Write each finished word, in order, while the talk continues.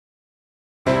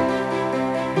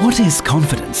What is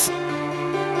confidence?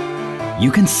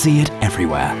 You can see it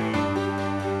everywhere.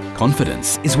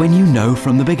 Confidence is when you know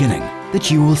from the beginning that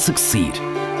you will succeed,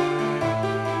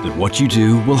 that what you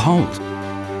do will hold,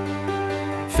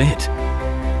 fit,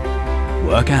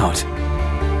 work out,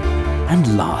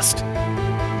 and last.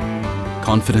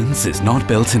 Confidence is not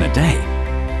built in a day,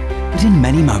 but in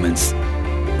many moments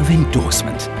of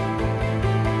endorsement.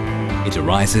 It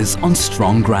arises on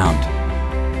strong ground,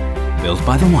 built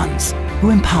by the ones who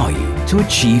empower you to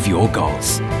achieve your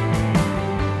goals.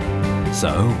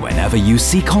 So, whenever you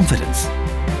see confidence,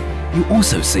 you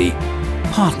also see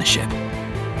partnership.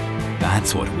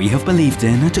 That's what we have believed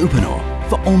in at Uponor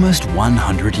for almost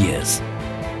 100 years.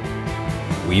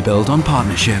 We build on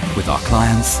partnership with our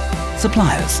clients,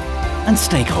 suppliers, and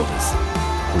stakeholders,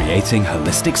 creating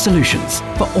holistic solutions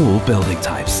for all building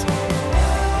types.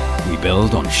 We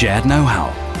build on shared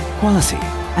know-how, quality,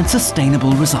 and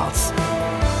sustainable results,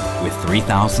 with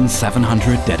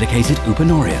 3,700 dedicated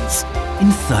Uponorians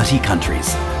in 30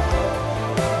 countries.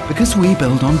 Because we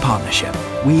build on partnership,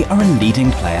 we are a leading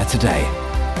player today,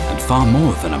 and far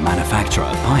more than a manufacturer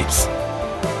of pipes.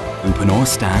 Uponor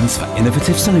stands for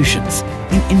innovative solutions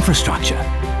in infrastructure,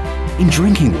 in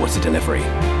drinking water delivery,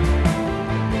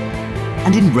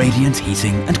 and in radiant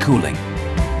heating and cooling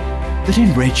that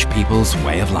enrich people's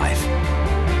way of life.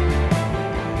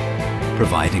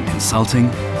 Providing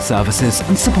consulting, services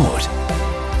and support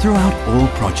throughout all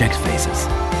project phases.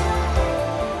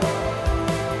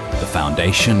 The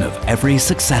foundation of every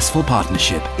successful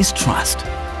partnership is trust.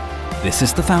 This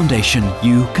is the foundation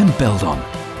you can build on,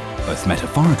 both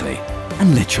metaphorically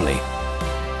and literally.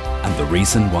 And the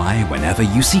reason why whenever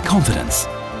you see confidence,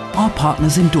 our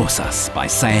partners endorse us by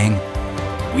saying,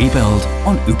 "We build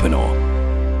on Uponor."